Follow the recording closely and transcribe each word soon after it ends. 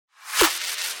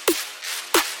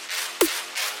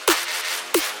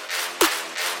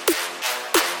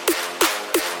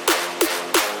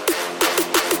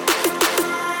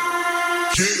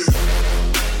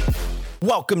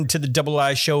Welcome to the Double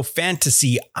I Show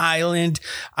Fantasy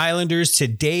Islanders.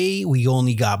 Today, we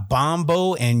only got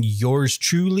Bombo and yours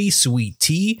truly, Sweet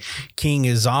Tea. King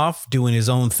is off doing his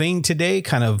own thing today,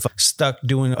 kind of stuck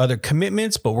doing other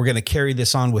commitments, but we're going to carry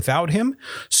this on without him.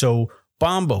 So,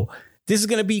 Bombo, this is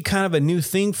going to be kind of a new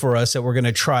thing for us that we're going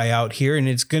to try out here, and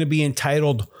it's going to be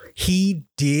entitled, He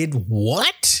Did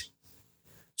What?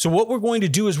 So what we're going to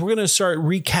do is we're going to start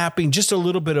recapping just a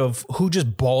little bit of who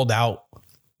just balled out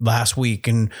last week.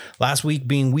 And last week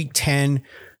being week 10,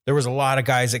 there was a lot of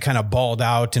guys that kind of balled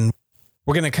out, and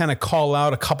we're going to kind of call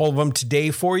out a couple of them today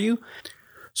for you.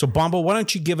 So Bombo, why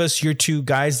don't you give us your two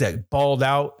guys that balled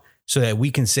out so that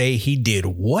we can say he did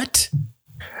what?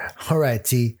 All right,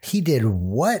 T. He did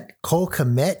what? Cole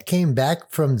Kmet came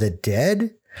back from the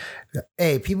dead?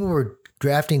 Hey, people were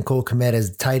drafting Cole Kmet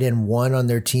as tight end 1 on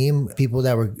their team. People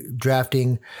that were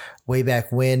drafting way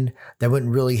back when that went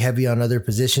really heavy on other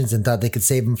positions and thought they could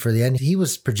save him for the end. He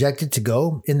was projected to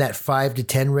go in that 5 to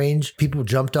 10 range. People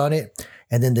jumped on it.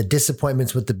 And then the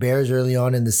disappointments with the Bears early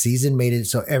on in the season made it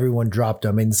so everyone dropped him.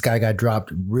 I mean, this guy got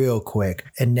dropped real quick.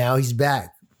 And now he's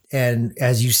back. And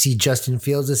as you see Justin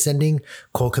Fields ascending,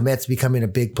 Cole Kmet's becoming a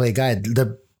big play guy.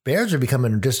 The Bears are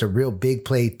becoming just a real big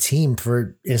play team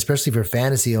especially for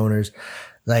fantasy owners.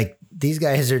 Like these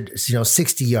guys are,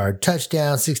 60-yard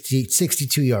touchdowns,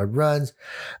 62-yard runs.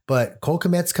 But Cole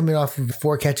Kmet's coming off of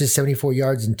 4 catches, 74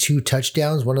 yards and 2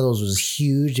 touchdowns. One of those was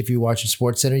huge. If you watch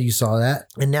Sports Center, you saw that.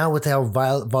 And now with how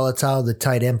volatile the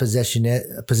tight end position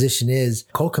is,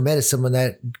 Cole Kmet is someone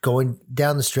that going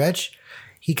down the stretch,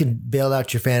 he can bail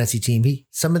out your fantasy team.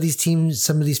 Some of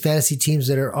these fantasy teams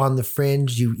that are on the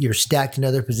fringe, you're stacked in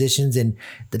other positions and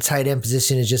the tight end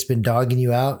position has just been dogging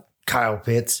you out. Kyle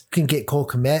Pitts. You can get Cole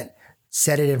Kmet,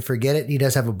 set it and forget it. He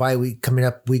does have a bye week coming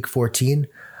up, week 14.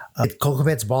 Cole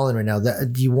Kmet's balling right now.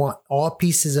 You want all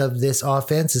pieces of this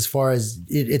offense as far as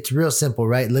it's real simple,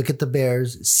 right? Look at the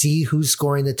Bears, see who's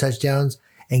scoring the touchdowns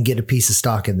and get a piece of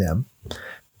stock in them.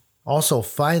 Also,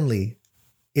 finally,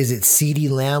 is it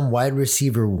CeeDee Lamb wide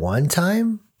receiver 1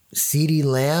 time? CeeDee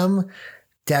Lamb,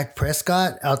 Dak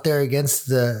Prescott out there against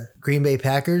the Green Bay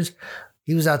Packers.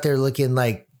 He was out there looking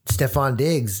like Stephon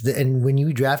Diggs. And when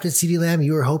you drafted CeeDee Lamb,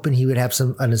 you were hoping he would have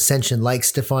an ascension like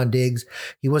Stephon Diggs.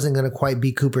 He wasn't going to quite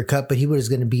be Cooper Kupp, but he was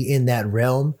going to be in that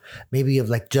realm, maybe of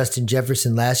like Justin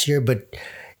Jefferson last year. But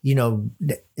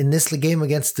in this game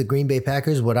against the Green Bay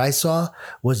Packers, what I saw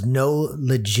was no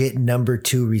legit number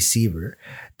 2 receiver.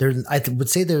 I would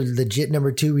say their legit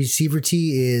number 2 receiver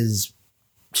T is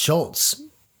Schultz.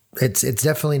 It's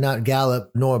definitely not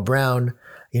Gallup, Noah Brown.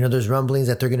 There's rumblings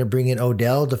that they're going to bring in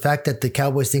Odell. The fact that the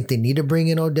Cowboys think they need to bring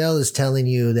in Odell is telling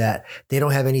you that they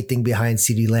don't have anything behind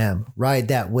CeeDee Lamb. Ride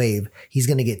that wave. He's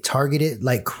going to get targeted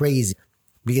like crazy.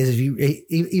 Because if you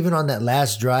even on that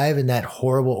last drive in that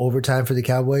horrible overtime for the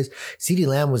Cowboys, CeeDee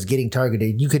Lamb was getting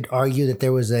targeted. You could argue that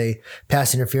there was a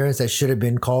pass interference that should have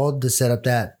been called to set up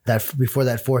that before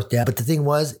that 4th down. But the thing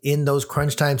was, in those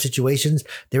crunch time situations,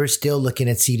 they were still looking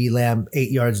at CeeDee Lamb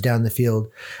 8 yards down the field.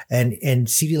 And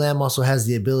CeeDee Lamb also has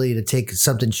the ability to take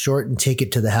something short and take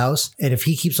it to the house. And if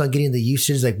he keeps on getting the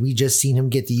usage, like we just seen him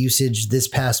get the usage this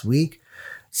past week,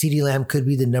 CeeDee Lamb could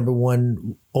be the number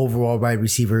 1 overall wide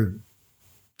receiver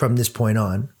from this point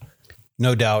on.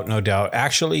 No doubt.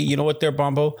 Actually, you know what there,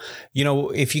 Bombo?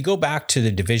 If you go back to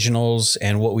the divisionals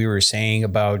and what we were saying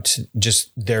about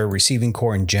just their receiving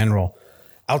core in general,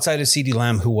 outside of CeeDee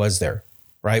Lamb, who was there,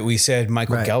 right? We said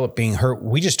Michael Gallup being hurt.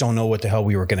 We just don't know what the hell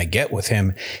we were going to get with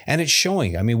him. And it's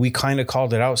showing. I mean, we kind of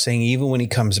called it out saying even when he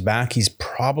comes back, he's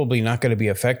probably not going to be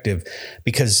effective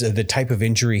because the type of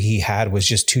injury he had was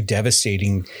just too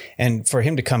devastating. And for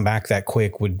him to come back that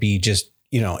quick would be just,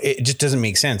 it just doesn't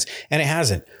make sense. And it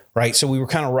hasn't, right? So we were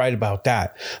kind of right about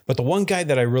that. But the one guy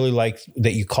that I really liked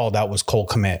that you called out was Cole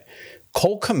Kmet.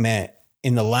 Cole Kmet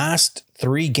in the last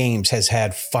 3 games has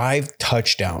had 5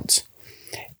 touchdowns.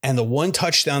 And the one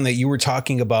touchdown that you were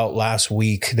talking about last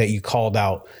week that you called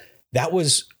out, that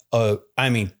was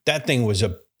that thing was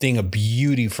a thing of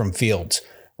beauty from Fields,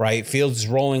 right? Fields is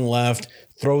rolling left,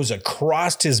 throws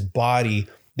across his body.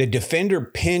 The defender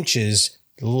pinches,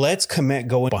 lets Kmet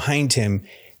go behind him.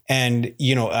 And,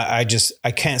 I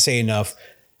can't say enough.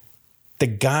 The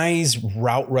guy's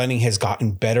route running has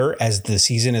gotten better as the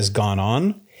season has gone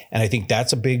on. And I think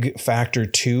that's a big factor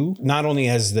too. Not only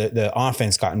has the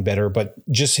offense gotten better, but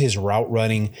just his route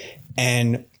running.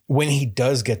 And when he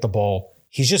does get the ball,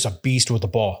 he's just a beast with the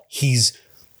ball. He's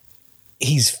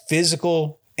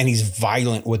physical and he's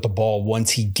violent with the ball once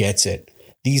he gets it.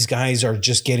 these guys are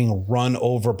just getting run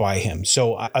over by him.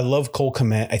 So I love Cole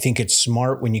Kmet. I think it's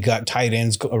smart when you got tight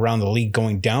ends around the league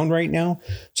going down right now.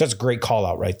 So that's a great call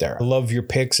out right there. I love your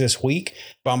picks this week.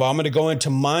 Bombo, I'm going to go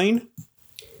into mine.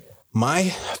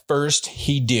 My first,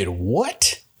 he did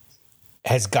what?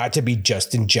 Has got to be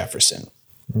Justin Jefferson.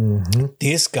 Mm-hmm.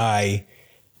 This guy,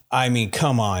 I mean,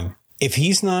 come on. If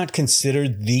he's not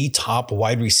considered the top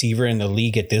wide receiver in the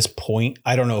league at this point,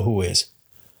 I don't know who is.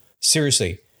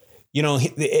 Seriously. You know,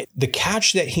 the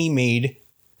catch that he made,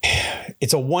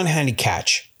 it's a one-handed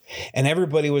catch. And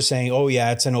everybody was saying, oh,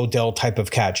 yeah, it's an Odell type of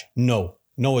catch. No,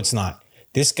 it's not.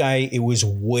 This guy, it was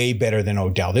way better than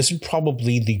Odell. This is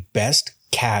probably the best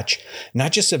catch,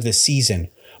 not just of the season,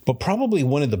 but probably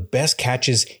one of the best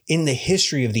catches in the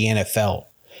history of the NFL.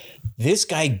 This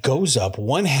guy goes up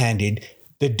one-handed.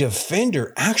 The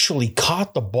defender actually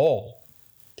caught the ball.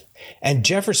 And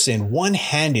Jefferson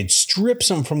one-handed strips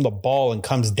him from the ball and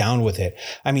comes down with it.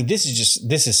 I mean, this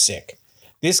is sick.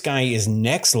 This guy is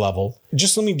next level.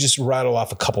 Let me rattle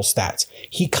off a couple stats.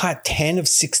 He caught 10 of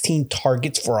 16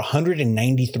 targets for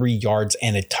 193 yards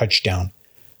and a touchdown.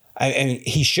 And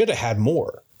he should have had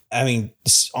more. I mean,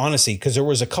 honestly, because there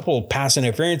was a couple of pass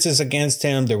interferences against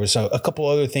him. There was a couple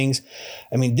other things.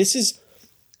 I mean, this is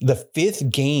the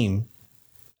fifth game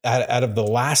out of the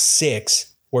last six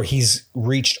where he's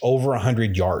reached over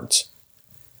 100 yards.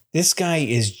 This guy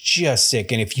is just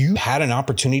sick. And if you had an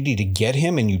opportunity to get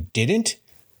him and you didn't,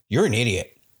 you're an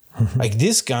idiot. Like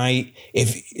this guy,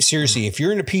 if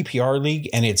you're in a PPR league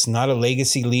and it's not a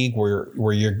legacy league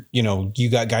where you're, you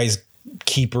got guys,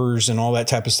 keepers and all that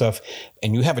type of stuff,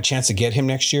 and you have a chance to get him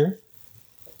next year,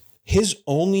 his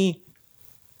only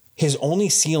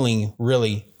ceiling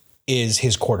really is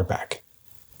his quarterback.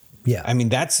 Yeah. I mean,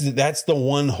 that's the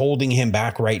one holding him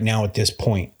back right now at this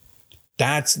point.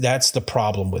 That's the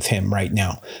problem with him right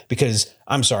now, because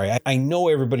I'm sorry. I know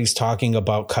everybody's talking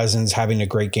about Cousins having a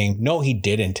great game. No, he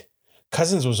didn't.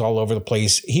 Cousins was all over the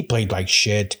place. He played like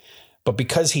shit, but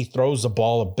because he throws the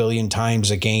ball a billion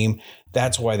times a game,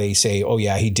 that's why they say, oh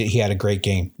yeah, he had a great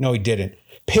game. No, he didn't.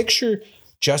 Picture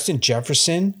Justin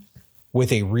Jefferson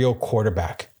with a real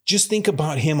quarterback. Just think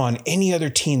about him on any other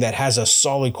team that has a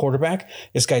solid quarterback.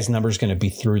 This guy's number is going to be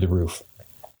through the roof.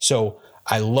 So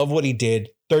I love what he did.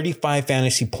 35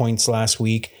 fantasy points last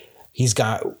week. He's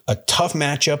got a tough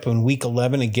matchup in week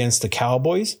 11 against the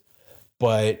Cowboys.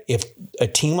 But if a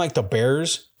team like the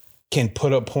Bears can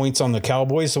put up points on the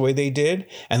Cowboys the way they did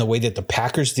and the way that the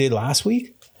Packers did last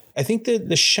week, I think that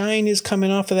the shine is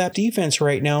coming off of that defense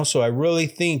right now. So I really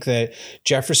think that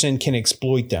Jefferson can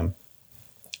exploit them.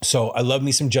 So I love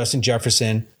me some Justin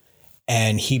Jefferson,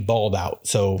 and he balled out.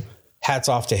 So hats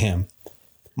off to him.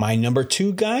 My number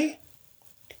two guy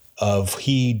of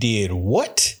he did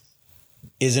what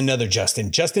is another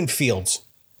Justin Fields.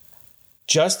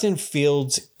 Justin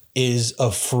Fields is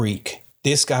a freak.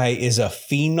 This guy is a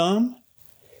phenom.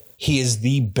 He is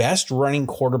the best running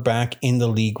quarterback in the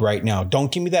league right now.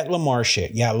 Don't give me that Lamar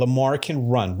shit. Yeah, Lamar can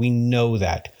run. We know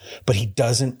that. But he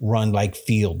doesn't run like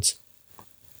Fields.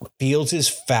 Fields is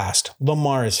fast.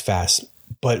 Lamar is fast.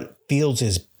 But Fields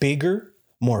is bigger,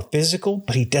 more physical,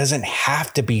 but he doesn't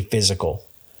have to be physical.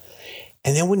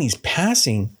 And then when he's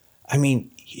passing, I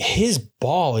mean, his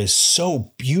ball is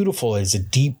so beautiful as a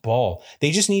deep ball.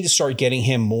 They just need to start getting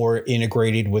him more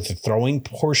integrated with the throwing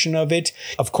portion of it.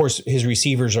 Of course, his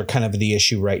receivers are kind of the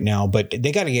issue right now, but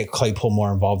they got to get Claypool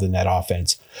more involved in that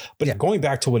offense. But going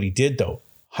back to what he did, though,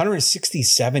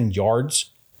 167 yards,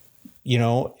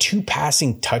 2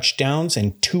 passing touchdowns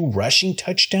and 2 rushing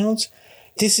touchdowns.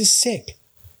 This is sick.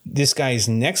 This guy is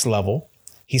next level.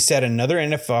 He set another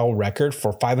NFL record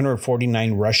for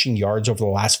 549 rushing yards over the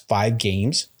last 5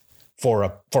 games for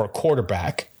a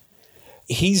quarterback.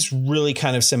 He's really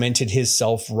kind of cemented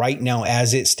himself right now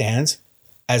as it stands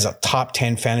as a top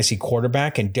 10 fantasy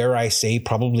quarterback, and dare I say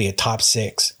probably a top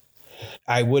 6.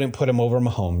 I wouldn't put him over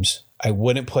Mahomes. I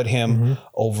wouldn't put him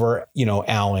over,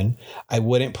 Allen. I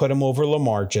wouldn't put him over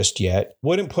Lamar just yet.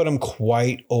 Wouldn't put him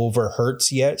quite over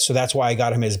Hurts yet. So that's why I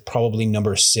got him as probably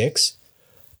number 6.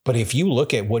 But if you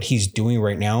look at what he's doing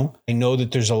right now, I know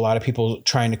that there's a lot of people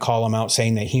trying to call him out,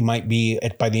 saying that he might be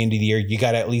by the end of the year. You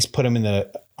got to at least put him in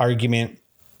the argument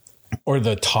or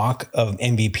the talk of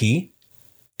MVP.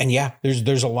 And yeah,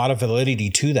 there's a lot of validity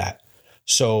to that.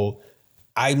 So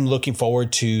I'm looking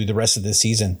forward to the rest of the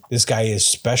season. This guy is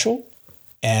special,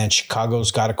 and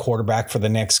Chicago's got a quarterback for the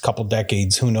next couple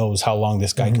decades. Who knows how long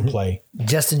this guy can play?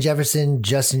 Justin Jefferson,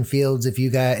 Justin Fields. If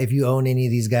you own any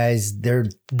of these guys, they're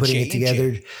putting it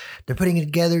together. They're putting it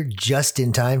together just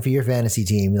in time for your fantasy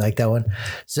team. You like that one?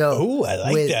 So, I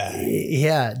like that.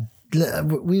 Yeah.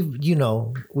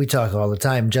 we talk all the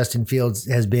time. Justin Fields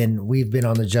we've been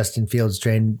on the Justin Fields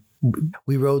train.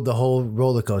 We rode the whole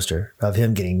roller coaster of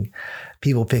him getting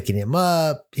people picking him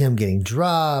up, him getting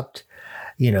dropped,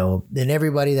 and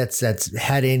everybody that's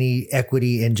had any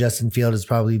equity in Justin Fields has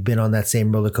probably been on that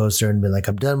same roller coaster and been like,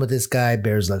 I'm done with this guy.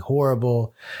 Bears look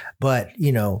horrible. But,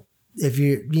 if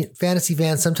you're fantasy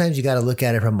fans, sometimes you got to look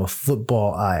at it from a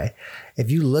football eye.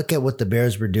 If you look at what the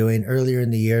Bears were doing earlier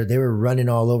in the year, they were running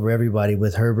all over everybody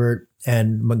with Herbert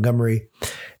and Montgomery.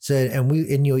 So,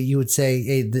 you would say,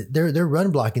 hey, their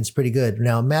run blocking is pretty good.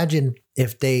 Now imagine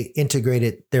if they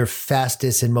integrated their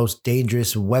fastest and most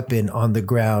dangerous weapon on the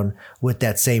ground with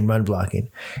that same run blocking.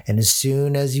 And as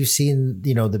soon as you've seen,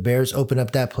 the Bears open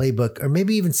up that playbook or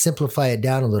maybe even simplify it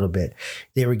down a little bit,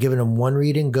 they were giving him one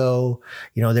read and go,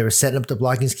 they were setting up the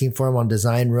blocking scheme for him on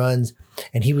design runs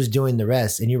and he was doing the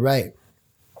rest. And you're right.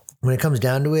 When it comes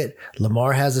down to it,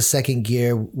 Lamar has a second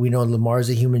gear. We know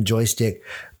Lamar's a human joystick,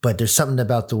 but there's something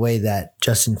about the way that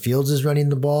Justin Fields is running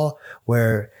the ball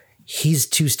where he's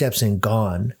 2 steps and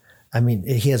gone. I mean,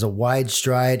 he has a wide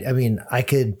stride. I mean, I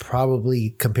could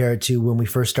probably compare it to when we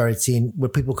first started seeing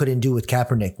what people couldn't do with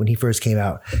Kaepernick when he first came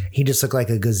out. He just looked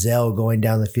like a gazelle going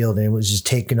down the field and it was just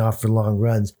taking off for long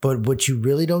runs. But what you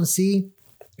really don't see,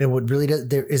 and what really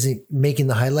there isn't making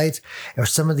the highlights are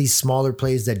some of these smaller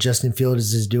plays that Justin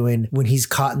Fields is doing when he's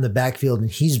caught in the backfield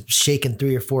and he's shaking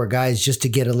 3 or 4 guys just to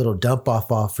get a little dump off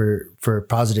for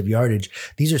positive yardage.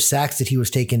 These are sacks that he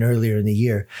was taking earlier in the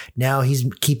year. Now he's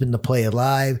keeping the play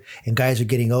alive and guys are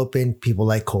getting open. People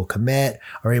like Cole Kmet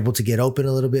are able to get open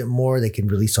a little bit more. They can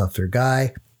release off their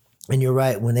guy. And you're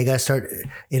right. When they got to start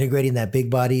integrating that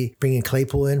big body, bringing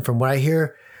Claypool in, from what I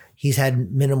hear, he's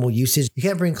had minimal usage. You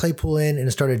can't bring Claypool in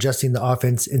and start adjusting the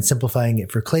offense and simplifying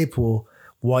it for Claypool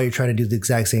while you're trying to do the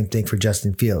exact same thing for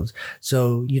Justin Fields.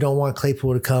 So you don't want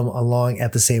Claypool to come along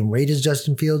at the same rate as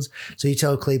Justin Fields. So you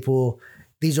tell Claypool,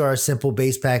 these are our simple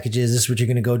base packages. This is what you're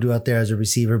going to go do out there as a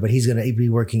receiver, but he's going to be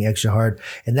working extra hard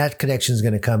and that connection is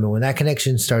going to come. And when that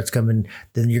connection starts coming,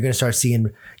 then you're going to start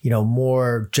seeing,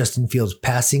 more Justin Fields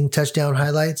passing touchdown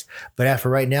highlights. But after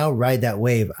right now, ride that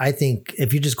wave. I think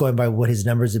if you're just going by what his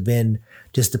numbers have been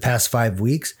just the past 5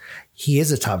 weeks, he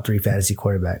is a top 3 fantasy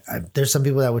quarterback. There's some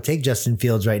people that would take Justin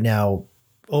Fields right now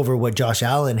over what Josh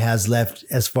Allen has left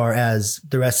as far as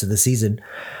the rest of the season.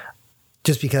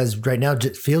 Just because right now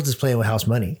Fields is playing with house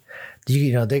money.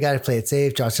 They got to play it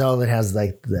safe. Josh Allen has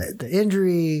like the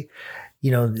injury.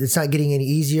 It's not getting any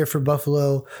easier for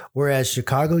Buffalo. Whereas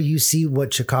Chicago, you see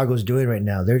what Chicago's doing right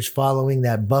now. They're just following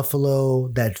that Buffalo,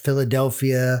 that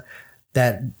Philadelphia,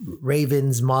 that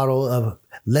Ravens model of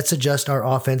let's adjust our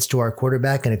offense to our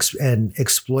quarterback and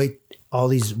exploit all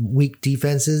these weak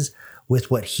defenses with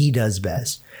what he does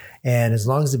best. And as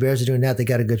long as the Bears are doing that, they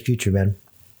got a good future, man.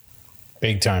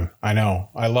 Big time. I know.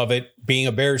 I love it. Being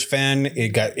a Bears fan,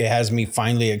 it has me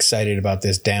finally excited about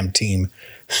this damn team.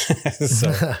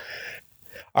 So,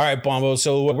 all right, Bombo.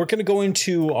 So we're going to go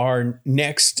into our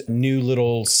next new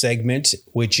little segment,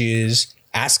 which is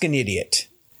Ask an Idiot.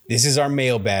 This is our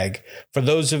mailbag. For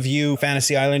those of you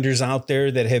Fantasy Islanders out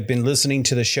there that have been listening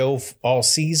to the show all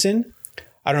season,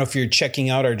 I don't know if you're checking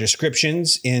out our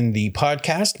descriptions in the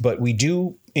podcast, but we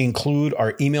do include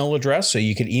our email address. So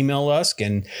you could email us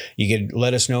and you could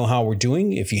let us know how we're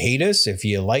doing. If you hate us, if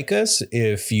you like us,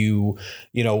 if you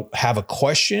have a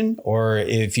question, or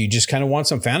if you just kind of want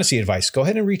some fantasy advice, go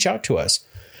ahead and reach out to us.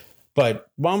 But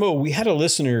Bombo, we had a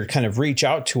listener kind of reach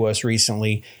out to us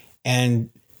recently, and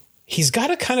he's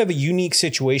got a kind of a unique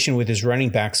situation with his running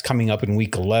backs coming up in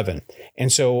week 11.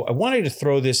 And so I wanted to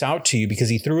throw this out to you because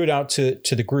he threw it out to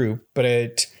the group, but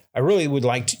I really would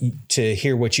like to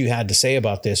hear what you had to say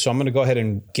about this. So I'm going to go ahead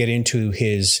and get into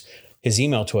his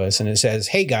email to us. And it says,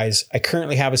 hey guys, I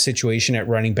currently have a situation at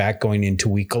running back going into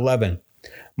week 11.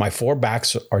 My 4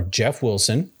 backs are Jeff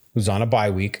Wilson, who's on a bye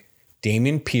week,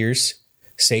 Dameon Pierce,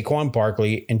 Saquon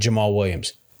Barkley, and Jamal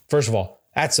Williams. First of all,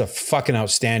 that's a fucking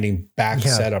outstanding back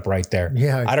setup right there.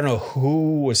 Yeah. I don't know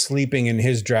who was sleeping in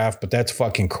his draft, but that's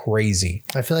fucking crazy.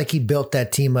 I feel like he built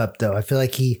that team up, though. I think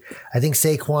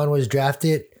Saquon was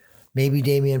drafted, maybe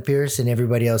Dameon Pierce, and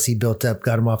everybody else he built up,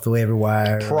 got him off the waiver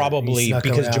wire. Probably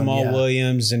because around. Jamal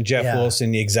Williams and Jeff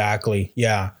Wilson. Exactly.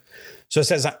 Yeah. So it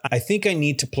says, I think I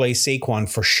need to play Saquon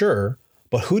for sure.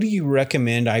 But who do you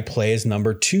recommend I play as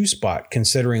number 2 spot,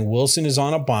 considering Wilson is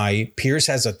on a bye, Pierce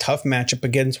has a tough matchup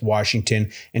against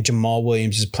Washington, and Jamal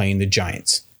Williams is playing the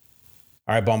Giants?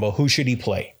 All right, Bombo, who should he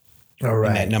play? All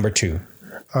right. At number 2.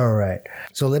 All right.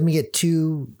 So let me get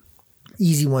 2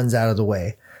 easy ones out of the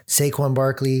way. Saquon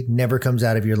Barkley never comes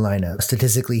out of your lineup.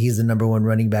 Statistically, he's the number one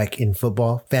running back in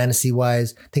football. Fantasy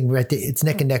wise, I think it's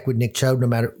neck and neck with Nick Chubb, no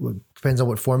matter, depends on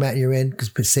what format you're in, because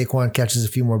Saquon catches a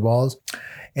few more balls.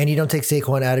 And you don't take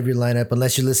Saquon out of your lineup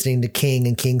unless you're listening to King,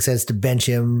 and King says to bench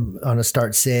him on a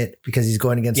start sit because he's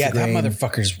going against the grain. That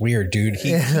motherfucker's weird, dude.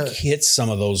 He hits some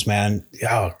of those, man.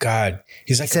 Oh God,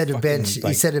 he's like he said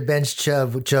to bench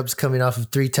Chubb. Chubb's coming off of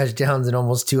 3 touchdowns and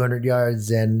almost 200 yards,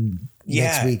 and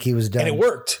next week he was done. And it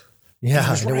worked.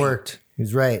 Yeah, it worked. He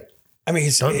was right. I mean,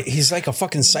 he's like a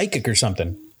fucking psychic or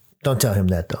something. Don't tell him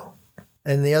that though.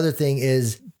 And the other thing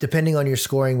is, depending on your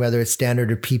scoring, whether it's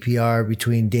standard or PPR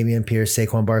between Dameon Pierce,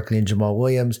 Saquon Barkley, and Jamal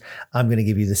Williams, I'm going to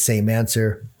give you the same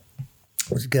answer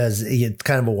because it's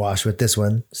kind of a wash with this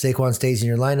one. Saquon stays in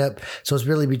your lineup, so it's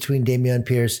really between Dameon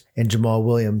Pierce and Jamal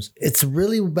Williams. It's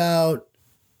really about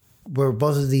where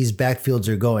both of these backfields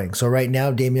are going. So right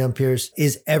now, Dameon Pierce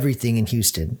is everything in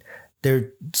Houston.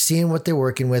 They're seeing what they're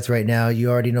working with right now.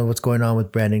 You already know what's going on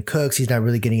with Brandon Cooks. He's not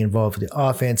really getting involved with the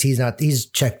offense. He's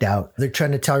checked out. They're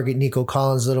trying to target Nico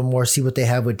Collins a little more, see what they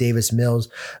have with Davis Mills.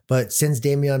 But since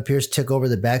Dameon Pierce took over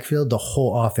the backfield, the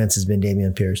whole offense has been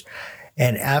Dameon Pierce.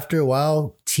 And after a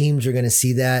while, teams are going to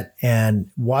see that.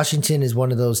 And Washington is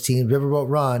one of those teams. Riverboat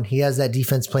Ron, he has that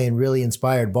defense playing really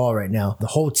inspired ball right now. The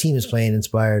whole team is playing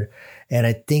inspired. And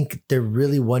I think they're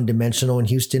really one-dimensional in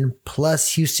Houston.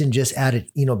 Plus, Houston just added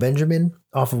Benjamin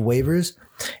off of waivers.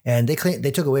 And they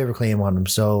took a waiver claim on him.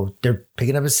 So they're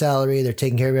picking up his salary. They're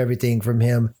taking care of everything from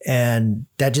him. And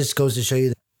that just goes to show you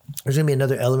that there's going to be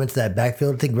another element to that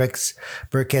backfield. I think Rex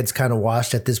Burkhead's kind of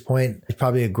washed at this point. He's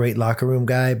probably a great locker room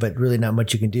guy, but really not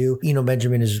much you can do.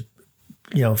 Benjamin is,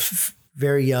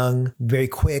 very young, very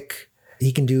quick.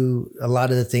 He can do a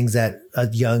lot of the things that a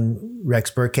young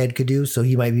Rex Burkhead could do. So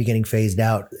he might be getting phased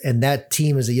out. And that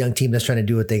team is a young team that's trying to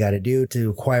do what they got to do to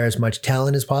acquire as much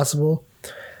talent as possible.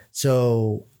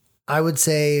 So I would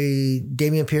say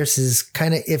Dameon Pierce is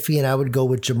kind of iffy, and I would go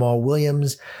with Jamal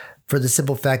Williams for the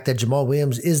simple fact that Jamal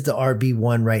Williams is the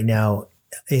RB1 right now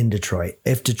in Detroit.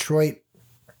 If Detroit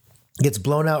gets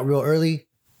blown out real early,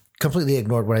 completely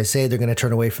ignored what I say, they're going to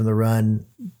turn away from the run.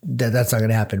 That's not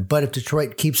going to happen. But if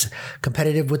Detroit keeps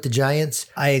competitive with the Giants,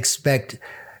 I expect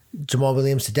Jamal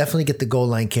Williams to definitely get the goal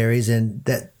line carries, and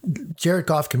that Jared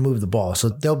Goff can move the ball. So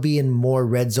they'll be in more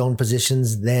red zone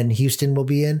positions than Houston will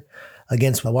be in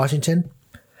against Washington.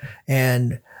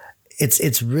 And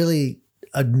it's really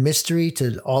a mystery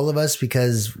to all of us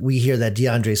because we hear that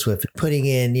DeAndre Swift putting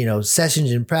in, sessions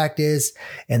in practice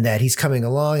and that he's coming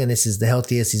along and this is the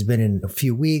healthiest he's been in a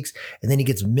few weeks. And then he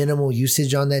gets minimal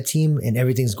usage on that team and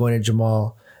everything's going to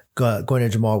Jamal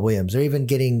Williams. They're even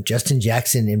getting Justin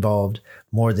Jackson involved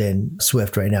more than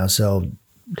Swift right now. So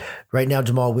right now,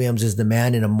 Jamal Williams is the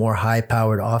man in a more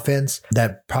high-powered offense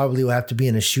that probably will have to be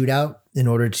in a shootout in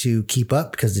order to keep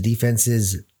up because the defense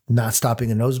is not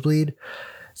stopping a nosebleed.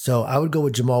 So I would go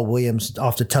with Jamal Williams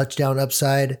off the touchdown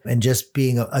upside and just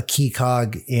being a key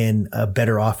cog in a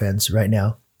better offense right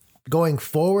now. Going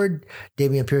forward,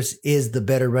 Dameon Pierce is the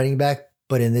better running back,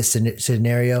 but in this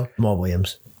scenario, Jamal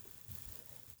Williams.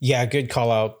 Yeah, good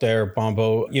call out there,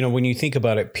 Bombo. When you think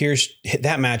about it, Pierce,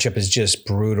 that matchup is just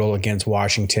brutal against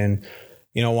Washington.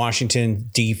 Washington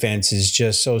defense is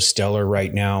just so stellar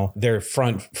right now. Their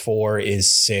front four is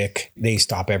sick. They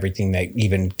stop everything that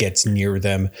even gets near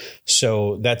them.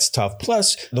 So that's tough.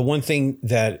 Plus, the one thing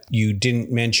that you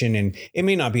didn't mention, and it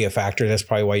may not be a factor, that's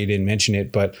probably why you didn't mention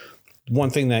it, but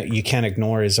one thing that you can't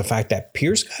ignore is the fact that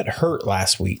Pierce got hurt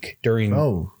last week during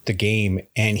the game,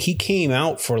 and he came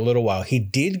out for a little while. He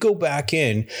did go back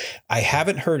in. I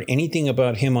haven't heard anything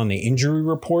about him on the injury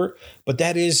report, but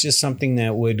that is just something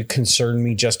that would concern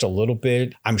me just a little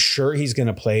bit. I'm sure he's going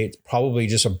to play. It's probably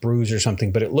just a bruise or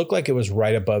something, but it looked like it was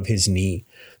right above his knee.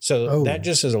 So that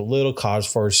just is a little cause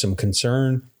for some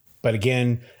concern. But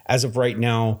again, as of right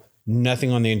now,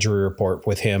 nothing on the injury report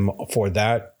with him for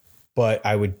that. But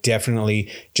I would definitely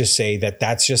just say that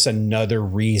that's just another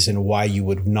reason why you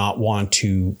would not want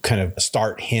to kind of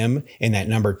start him in that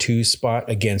number 2 spot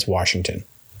against Washington.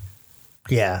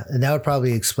 Yeah, and that would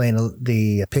probably explain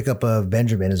the pickup of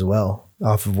Benjamin as well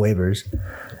off of waivers.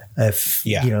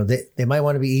 They might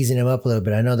want to be easing him up a little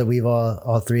bit. I know that we've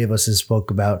all three of us have spoke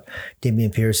about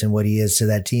Dameon Pierce and what he is to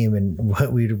that team. And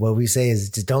what we say is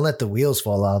just don't let the wheels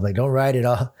fall off. Like, don't ride it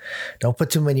off. Don't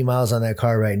put too many miles on that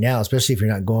car right now, especially if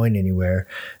you're not going anywhere.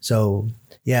 So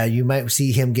yeah, you might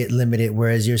see him get limited,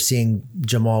 whereas you're seeing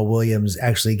Jamal Williams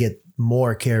actually get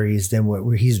more carries than what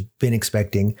he's been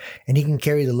expecting, and he can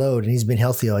carry the load, and he's been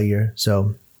healthy all year.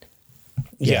 So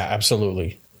yeah,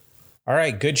 absolutely. All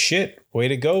right. Good shit. Way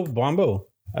to go, Bombo.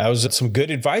 That was some good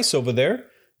advice over there.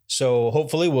 So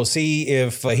hopefully we'll see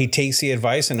if he takes the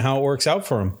advice and how it works out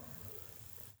for him.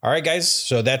 All right, guys.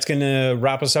 So that's going to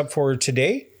wrap us up for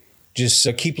today. Just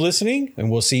keep listening,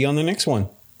 and we'll see you on the next one.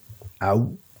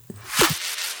 Out.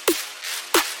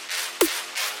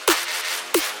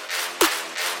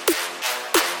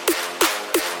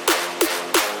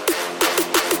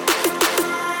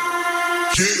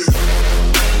 Yeah.